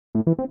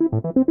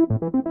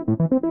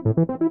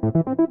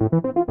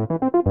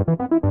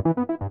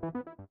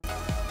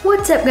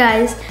What's up,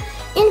 guys?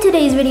 In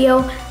today's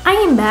video, I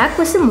am back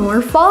with some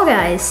more Fall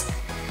Guys.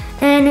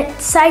 And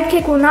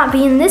Sidekick will not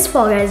be in this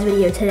Fall Guys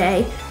video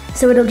today,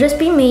 so it'll just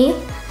be me.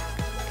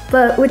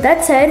 But with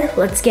that said,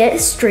 let's get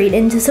straight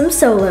into some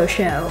solo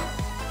show.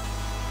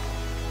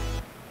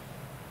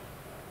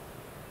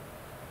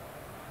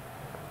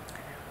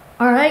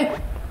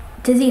 Alright,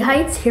 Dizzy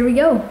Heights, here we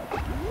go.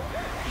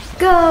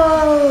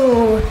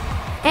 Go!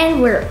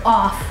 And we're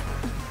off.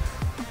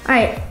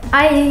 Alright,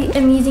 I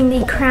am using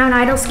the Crown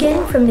Idol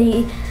skin from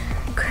the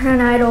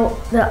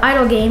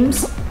Idol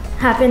games.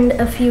 Happened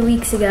a few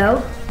weeks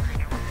ago.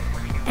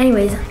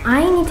 Anyways,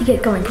 I need to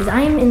get going because I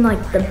am in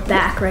like the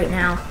back right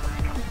now.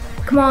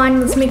 Come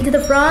on, let's make it to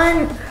the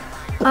front.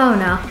 Oh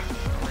no.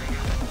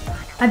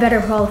 I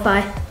better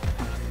qualify.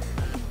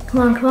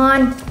 Come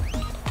on.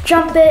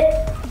 Jump it.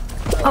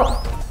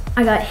 Oh,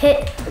 I got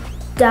hit.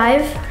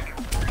 Dive.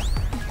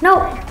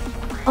 No.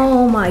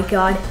 Oh my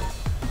god.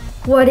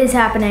 What is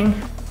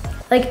happening?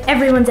 Like,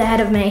 everyone's ahead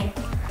of me.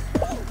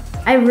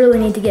 I really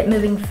need to get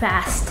moving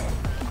fast.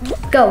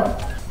 Go.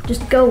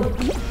 Just go.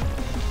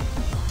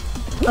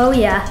 Oh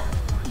yeah.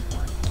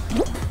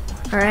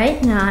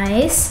 Alright,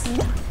 nice.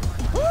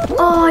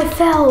 Oh, I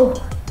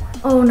fell.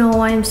 Oh no,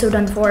 I am so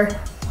done for.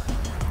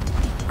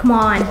 Come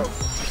on.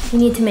 You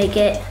need to make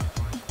it.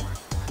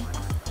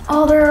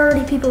 Oh, there are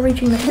already people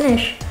reaching the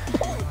finish.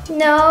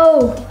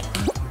 No.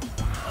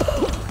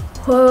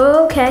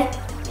 Okay.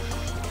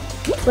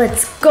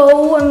 Let's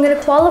go. I'm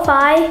gonna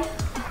qualify.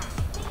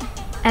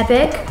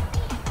 Epic.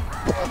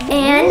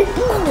 And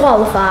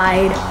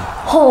qualified.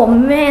 Oh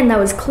man, that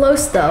was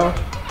close though.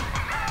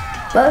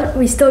 But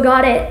we still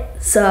got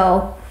it,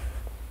 so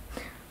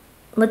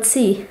let's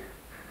see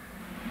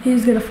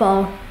who's gonna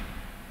fall.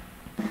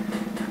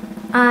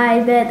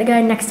 I bet the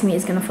guy next to me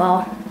is gonna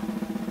fall.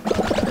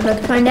 I'm about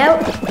to find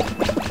out.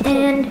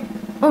 And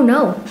oh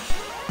no,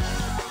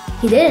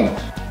 he didn't.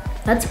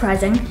 That's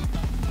surprising.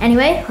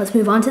 Anyway, let's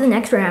move on to the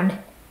next round.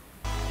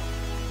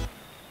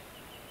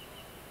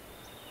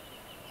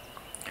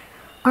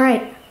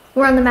 Alright,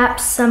 we're on the map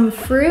some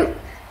fruit.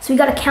 So we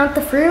gotta count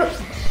the fruit.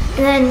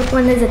 And then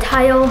when there's a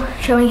tile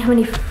showing how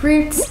many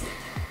fruits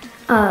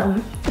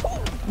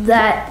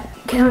that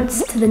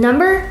counts to the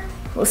number,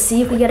 we'll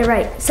see if we get it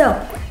right.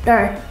 So there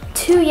are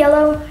 2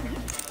 yellow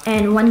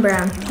and 1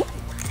 brown.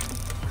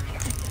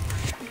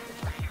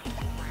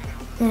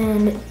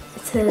 And it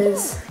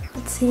says,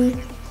 let's see,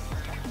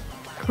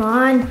 come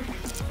on.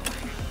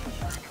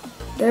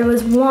 There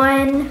was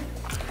 1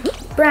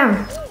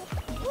 brown.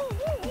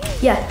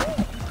 Yeah,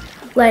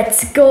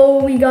 let's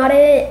go, we got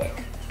it.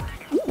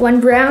 1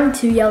 brown,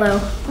 2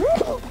 yellow.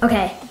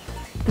 Okay,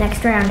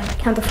 next round,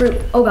 count the fruit.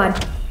 Oh god.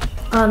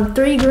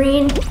 3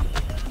 green,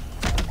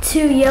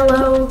 2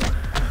 yellow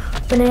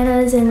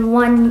bananas, and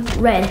 1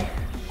 red.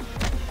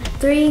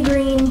 3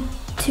 green,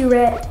 2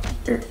 red,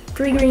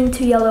 3 green,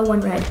 2 yellow, 1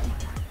 red.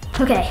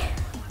 Okay,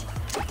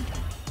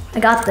 I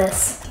got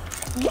this.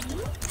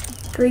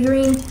 3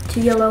 green,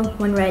 2 yellow,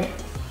 1 red.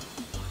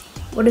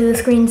 What do the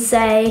screens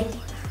say?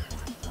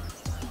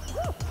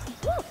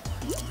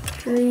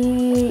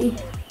 3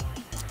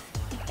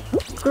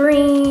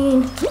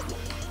 green.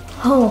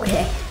 Oh,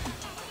 okay.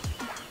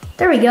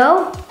 There we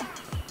go.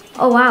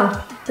 Oh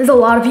wow, there's a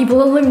lot of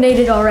people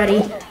eliminated already.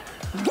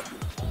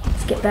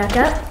 Let's get back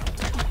up.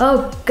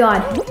 Oh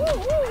god.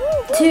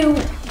 2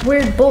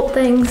 weird bolt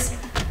things.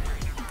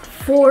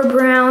 4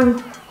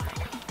 brown,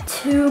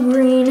 2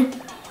 green.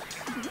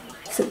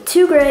 So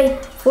 2 gray,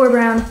 4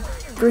 brown,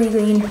 3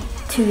 green,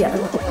 2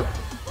 yellow.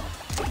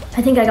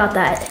 I think I got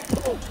that.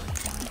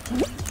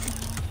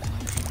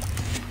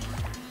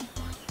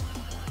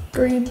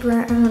 3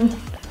 brown.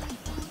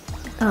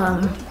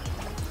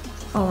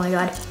 Oh my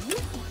god.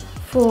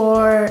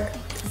 4,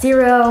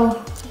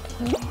 0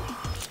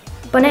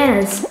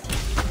 bananas.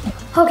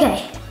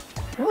 Okay,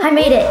 I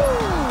made it.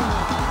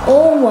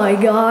 Oh my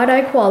god,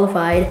 I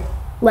qualified.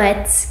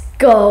 Let's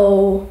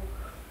go.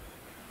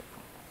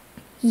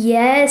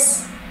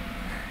 Yes.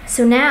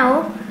 So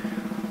now,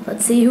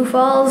 let's see who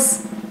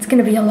falls. It's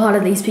gonna be a lot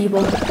of these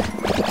people.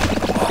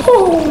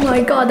 Oh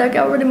my god, that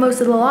got rid of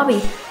most of the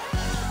lobby.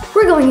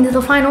 We're going into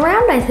the final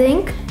round, I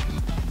think.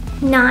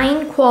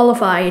 9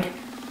 qualified.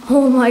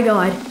 Oh my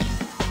god.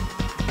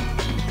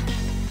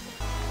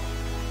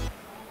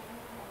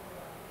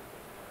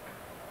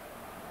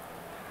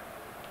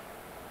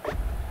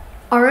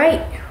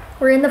 Alright,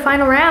 we're in the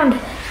final round.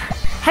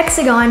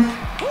 Hexagon.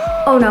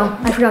 Oh no,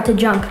 I forgot to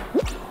jump.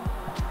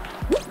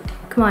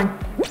 Come on,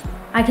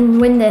 I can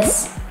win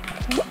this.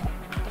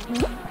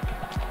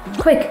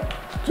 Quick,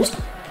 just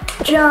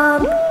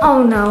jump.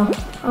 Oh no,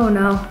 oh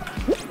no.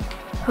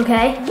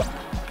 Okay,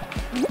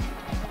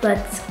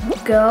 let's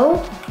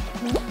go.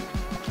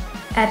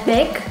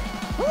 Epic.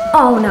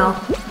 Oh no.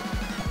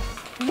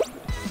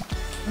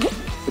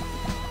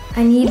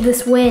 I need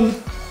this win.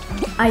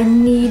 I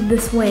need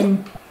this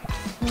win.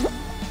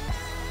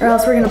 Or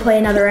else we're gonna play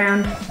another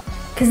round.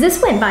 Cause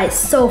this went by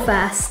so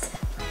fast.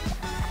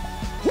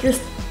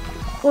 Just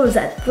what was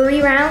that,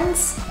 3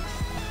 rounds?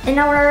 And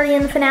now we're already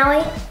in the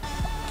finale?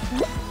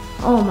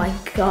 Oh my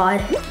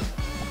god.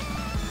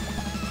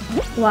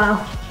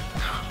 Wow.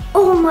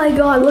 Oh my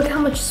god, look how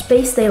much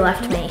space they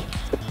left me.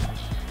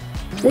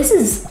 This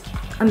is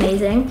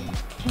amazing.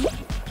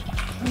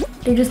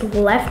 They just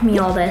left me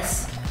all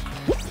this.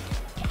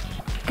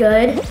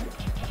 Good.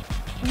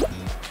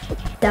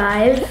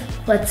 Dive.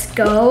 Let's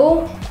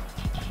go.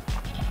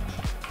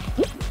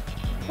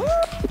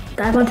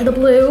 Dive onto the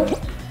blue.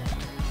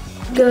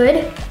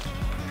 Good.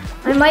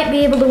 I might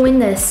be able to win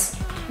this.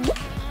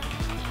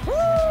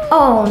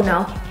 Oh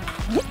no.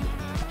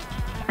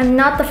 I'm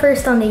not the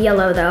first on the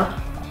yellow though.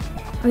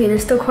 Okay,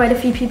 there's still quite a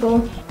few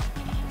people.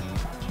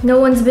 No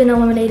one's been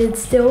eliminated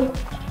still.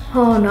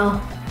 Oh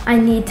no. I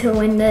need to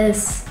win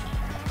this.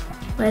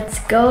 Let's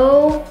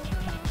go.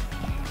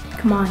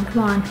 Come on,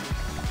 come on.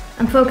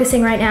 I'm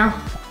focusing right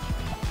now.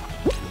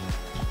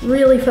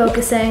 Really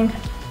focusing.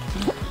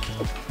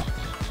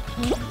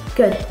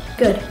 Good,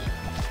 good.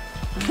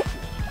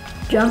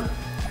 Jump.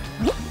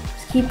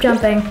 Just keep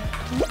jumping.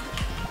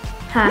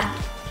 Ha.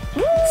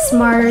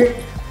 Smart.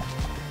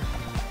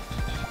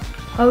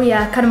 Oh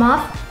yeah, cut him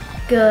off.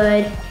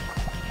 Good.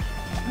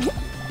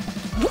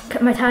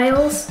 Cut my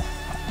tiles.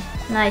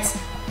 Nice.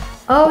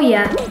 Oh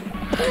yeah.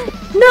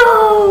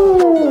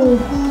 No!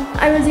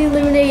 I was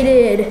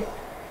eliminated.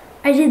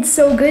 I did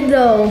so good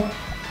though.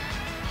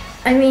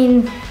 I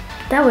mean,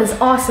 that was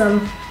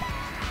awesome.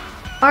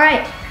 All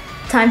right,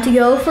 time to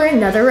go for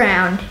another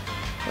round.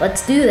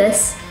 Let's do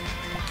this.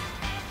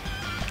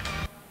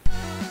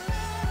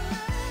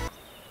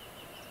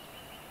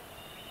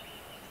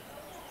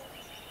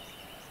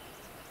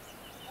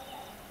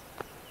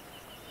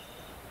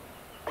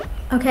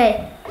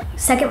 Okay,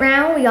 second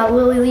round, we got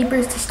Lily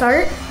Leapers to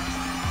start.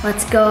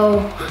 Let's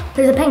go.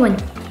 There's a penguin.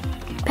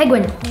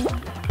 Penguin.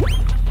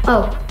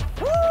 Oh.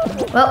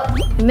 Well,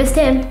 we missed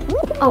him.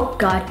 Oh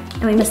god,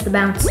 and we missed the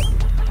bounce.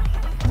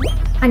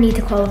 I need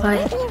to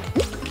qualify.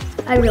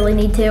 I really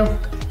need to.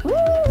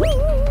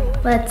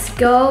 Let's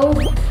go.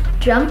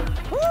 Jump.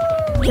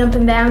 Jump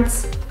and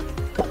bounce.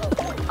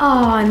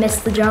 Oh, I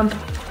missed the jump.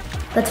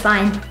 That's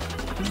fine.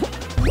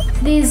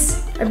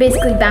 These are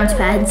basically bounce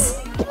pads.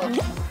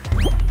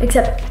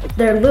 Except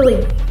they're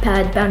lily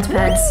pad bounce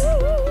pads,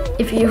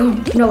 if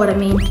you know what I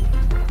mean.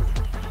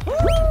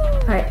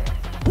 Alright,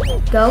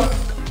 go.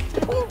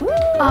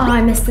 Oh,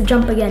 I missed the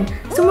jump again.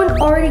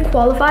 Someone already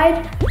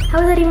qualified? How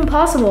is that even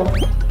possible?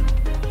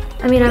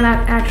 I mean, I'm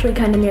actually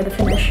kind of near the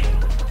finish.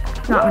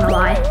 Not gonna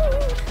lie.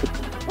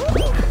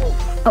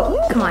 Oh,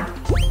 come on.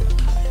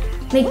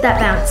 Make that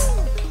bounce.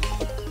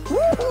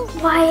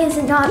 Why is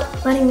it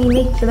not letting me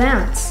make the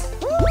bounce?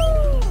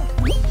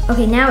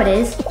 Okay, now it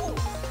is.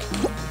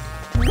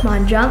 Come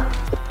on, jump.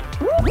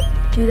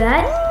 Do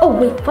that. Oh,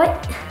 wait,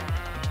 what?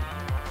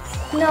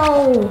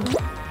 No.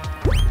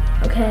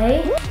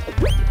 Okay.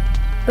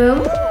 Boom.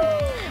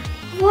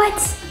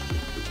 What?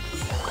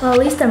 Well, at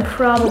least I'm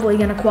probably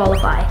gonna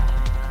qualify.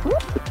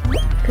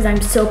 Because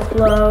I'm so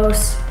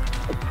close.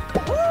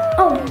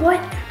 Oh, what?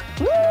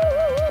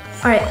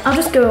 Alright, I'll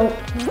just go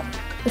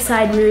the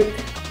side route.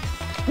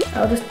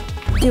 I'll just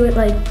do it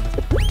like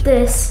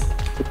this.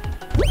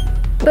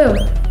 Boom.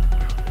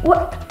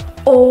 What?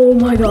 Oh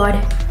my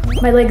god.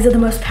 My legs are the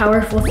most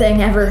powerful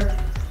thing ever.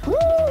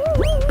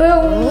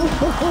 Boom.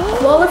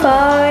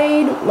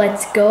 Qualified.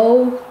 Let's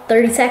go.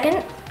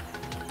 30-second.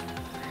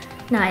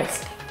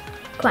 Nice.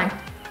 Come on.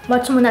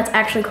 Watch someone that's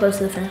actually close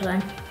to the finish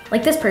line.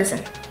 Like this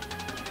person.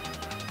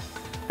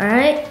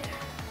 Alright.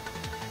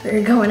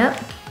 They're going up.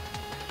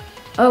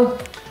 Oh.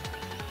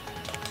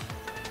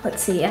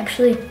 Let's see.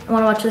 Actually, I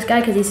want to watch this guy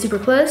because he's super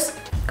close.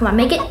 Come on,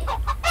 make it.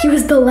 He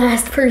was the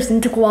last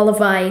person to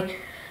qualify.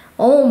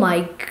 Oh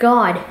my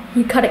god.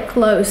 He cut it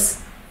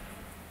close.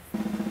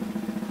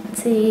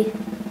 Let's see.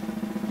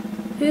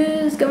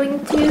 Who's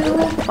going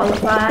to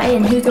qualify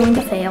and who's going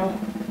to fail?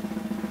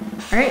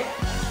 Alright.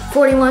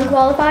 41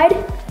 qualified.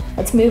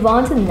 Let's move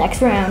on to the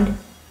next round.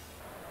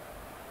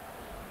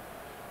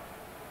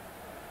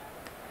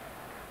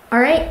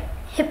 Alright,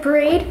 hit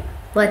parade.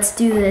 Let's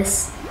do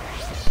this.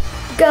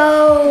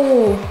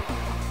 Go!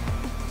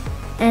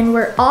 And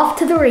we're off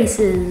to the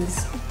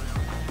races.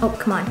 Oh,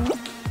 come on.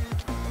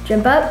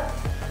 Jump up.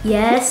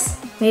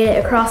 Yes, made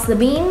it across the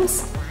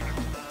beams.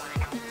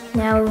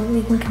 Now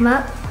we can come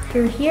up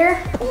through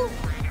here.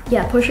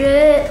 Yeah, push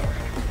it.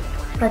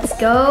 Let's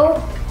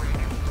go.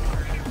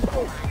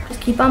 Just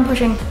keep on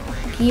pushing.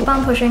 Keep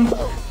on pushing.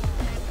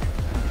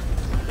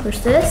 Push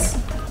this.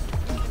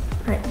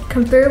 All right,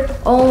 come through.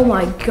 Oh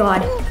my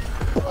god.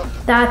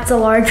 That's a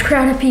large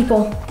crowd of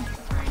people.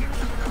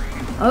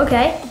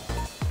 Okay.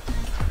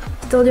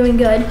 Still doing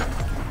good.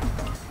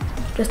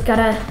 Just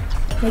gotta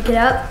make it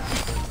up.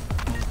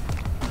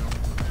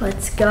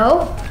 Let's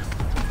go.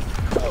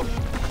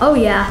 Oh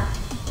yeah.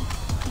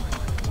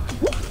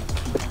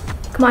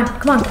 Come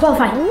on,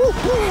 qualify.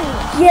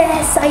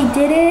 Yes, I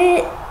did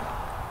it.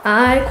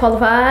 I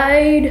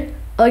qualified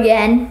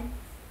again.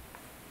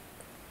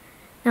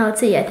 Now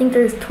let's see, I think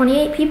there's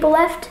 28 people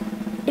left,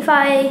 if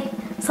I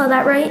saw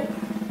that right.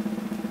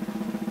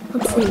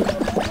 Let's see.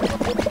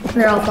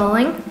 They're all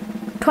falling.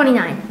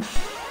 29.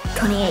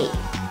 28.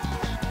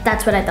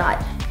 That's what I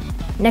thought.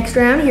 Next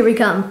round, here we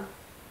come.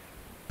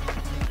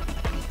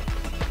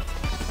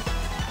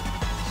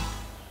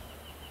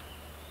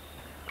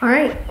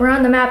 Alright, we're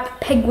on the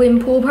map Penguin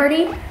Pool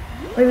Party,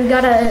 where we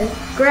gotta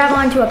grab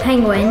onto a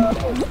penguin,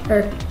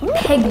 or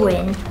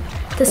Penguin,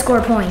 to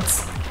score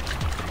points.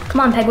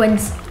 Come on,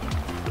 penguins.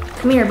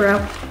 Come here, bro.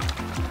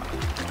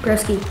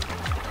 Broski.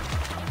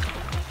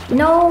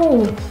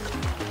 No!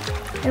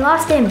 I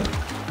lost him.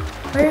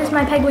 Where is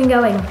my penguin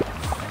going?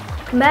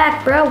 Come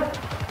back, bro.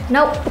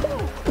 Nope.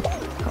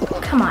 Oh,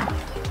 come on.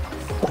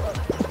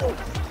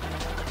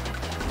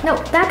 No,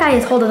 that guy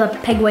is holding the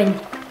penguin.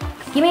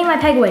 Give me my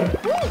penguin.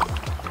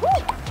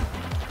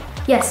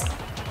 Yes.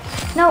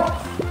 No.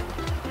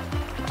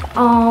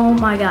 Oh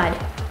my god.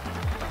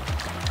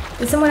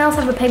 Does someone else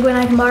have a penguin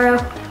I can borrow?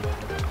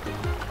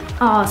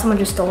 Oh, someone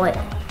just stole it.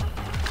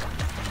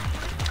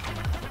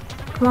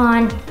 Come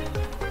on.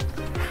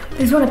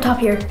 There's one up top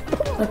here.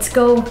 Let's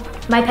go.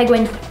 My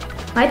penguin.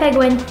 My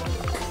penguin.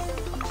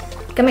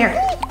 Come here.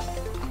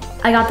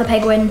 I got the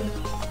penguin.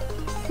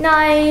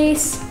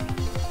 Nice.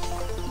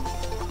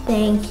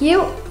 Thank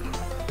you.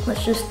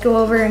 Let's just go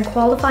over and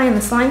qualify in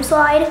the slime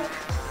slide.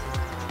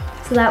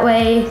 So that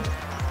way,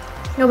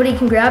 nobody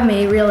can grab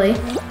me, really.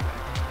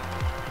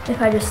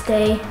 If I just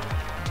stay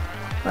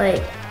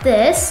like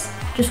this,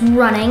 just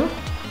running.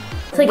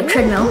 It's like a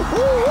treadmill.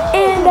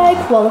 And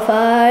I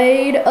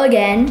qualified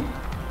again.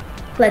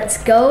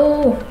 Let's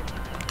go.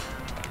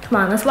 Come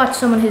on, let's watch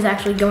someone who's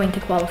actually going to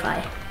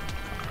qualify.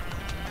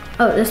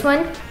 Oh, this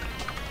one?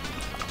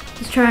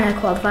 He's trying to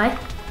qualify.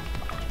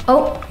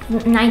 Oh,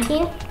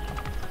 19.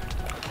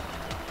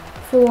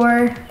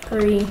 4,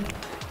 3.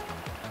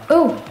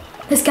 Oh,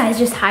 this guy's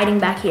just hiding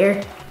back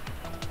here.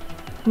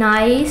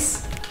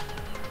 Nice.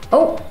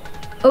 Oh,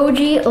 OG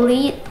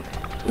Elite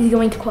is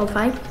going to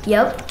qualify.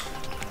 Yep.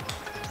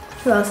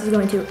 Who else is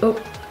going to?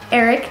 Oh,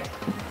 Eric.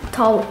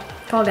 Tall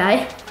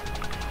guy.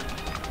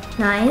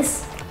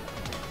 Nice.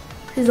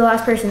 Who's the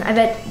last person? I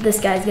bet this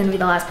guy's gonna be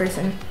the last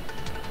person.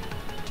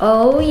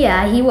 Oh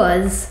yeah, he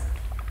was.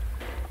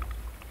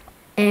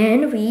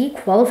 And we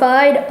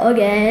qualified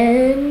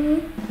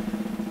again.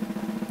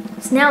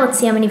 So now let's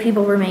see how many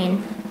people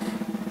remain.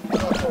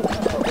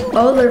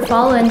 Oh, they're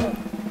falling.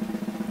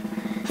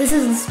 This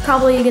is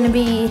probably gonna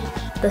be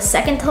the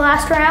second to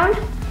last round.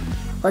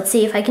 Let's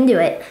see if I can do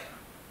it.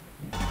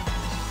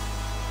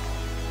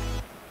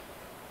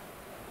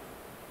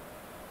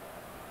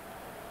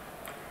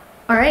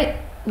 All right,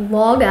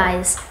 well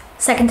guys,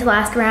 second to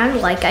last round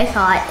like I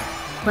thought.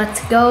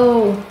 Let's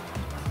go.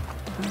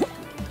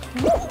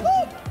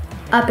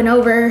 Up and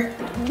over.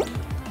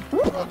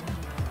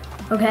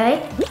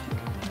 Okay,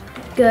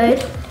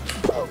 good.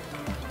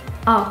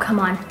 Oh, come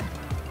on.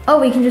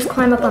 Oh, we can just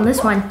climb up on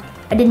this one.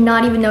 I did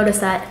not even notice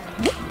that.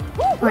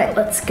 All right,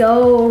 let's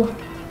go.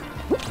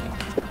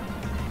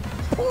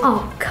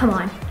 Oh, come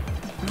on.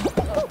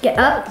 Get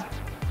up.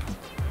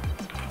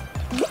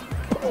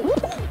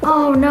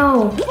 Oh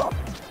no.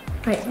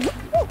 Right.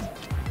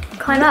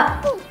 Climb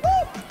up.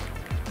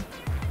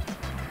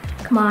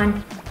 Come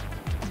on.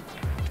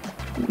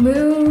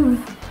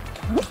 Move.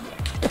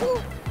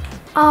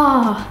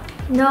 Oh,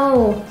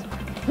 no.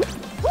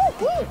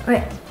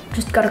 Right,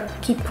 just gotta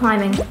keep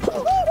climbing.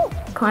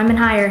 Climbing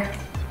higher.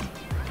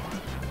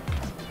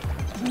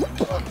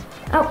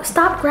 Oh,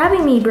 stop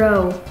grabbing me,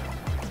 bro.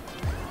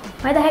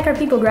 Why the heck are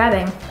people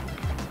grabbing?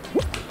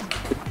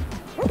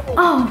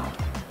 Oh,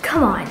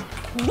 come on.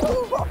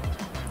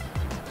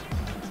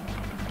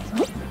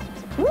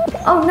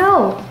 Oh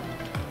no!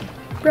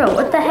 Bro,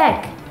 what the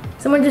heck?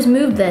 Someone just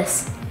moved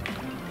this.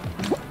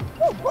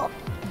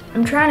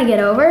 I'm trying to get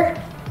over.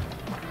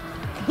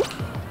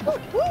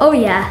 Oh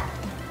yeah.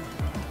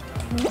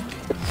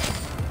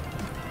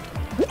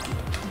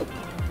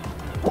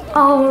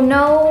 Oh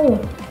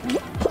no!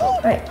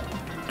 Right,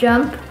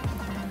 jump.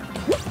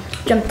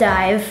 Jump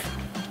dive.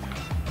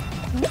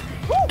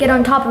 Get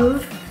on top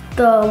of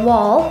the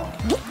wall.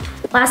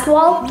 Last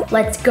wall,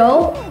 let's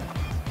go.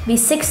 Be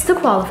 6 to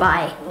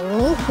qualify.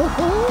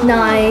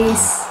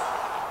 Nice.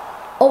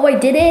 Oh, I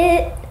did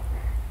it.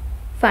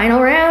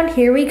 Final round,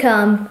 here we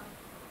come.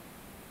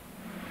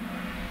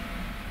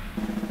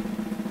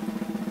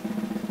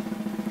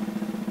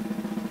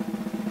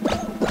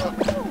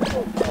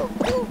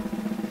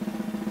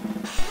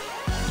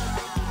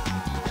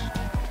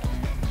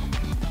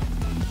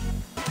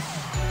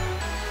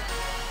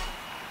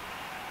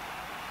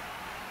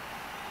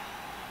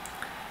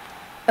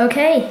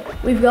 Okay,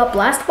 we've got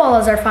Blast Ball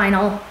as our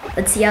final.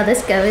 Let's see how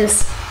this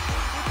goes.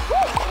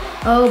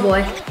 Oh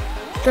boy.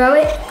 Throw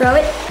it, throw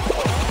it.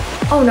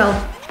 Oh no.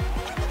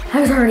 I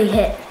was already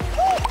hit.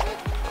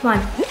 Come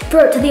on,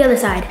 throw it to the other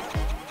side.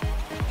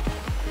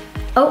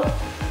 Oh,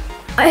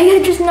 I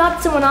just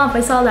knocked someone off,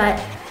 I saw that.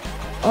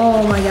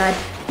 Oh my god.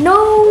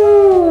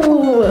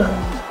 No!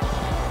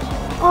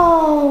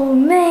 Oh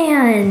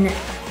man.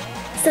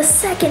 It's the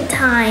second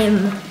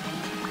time.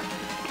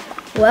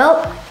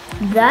 Well,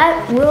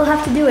 that will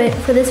have to do it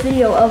for this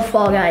video of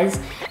Fall Guys.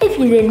 If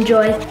you did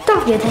enjoy,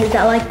 don't forget to hit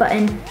that like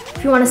button.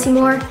 If you want to see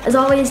more, as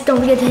always, don't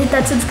forget to hit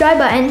that subscribe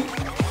button.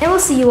 And we'll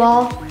see you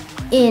all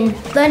in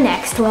the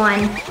next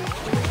one.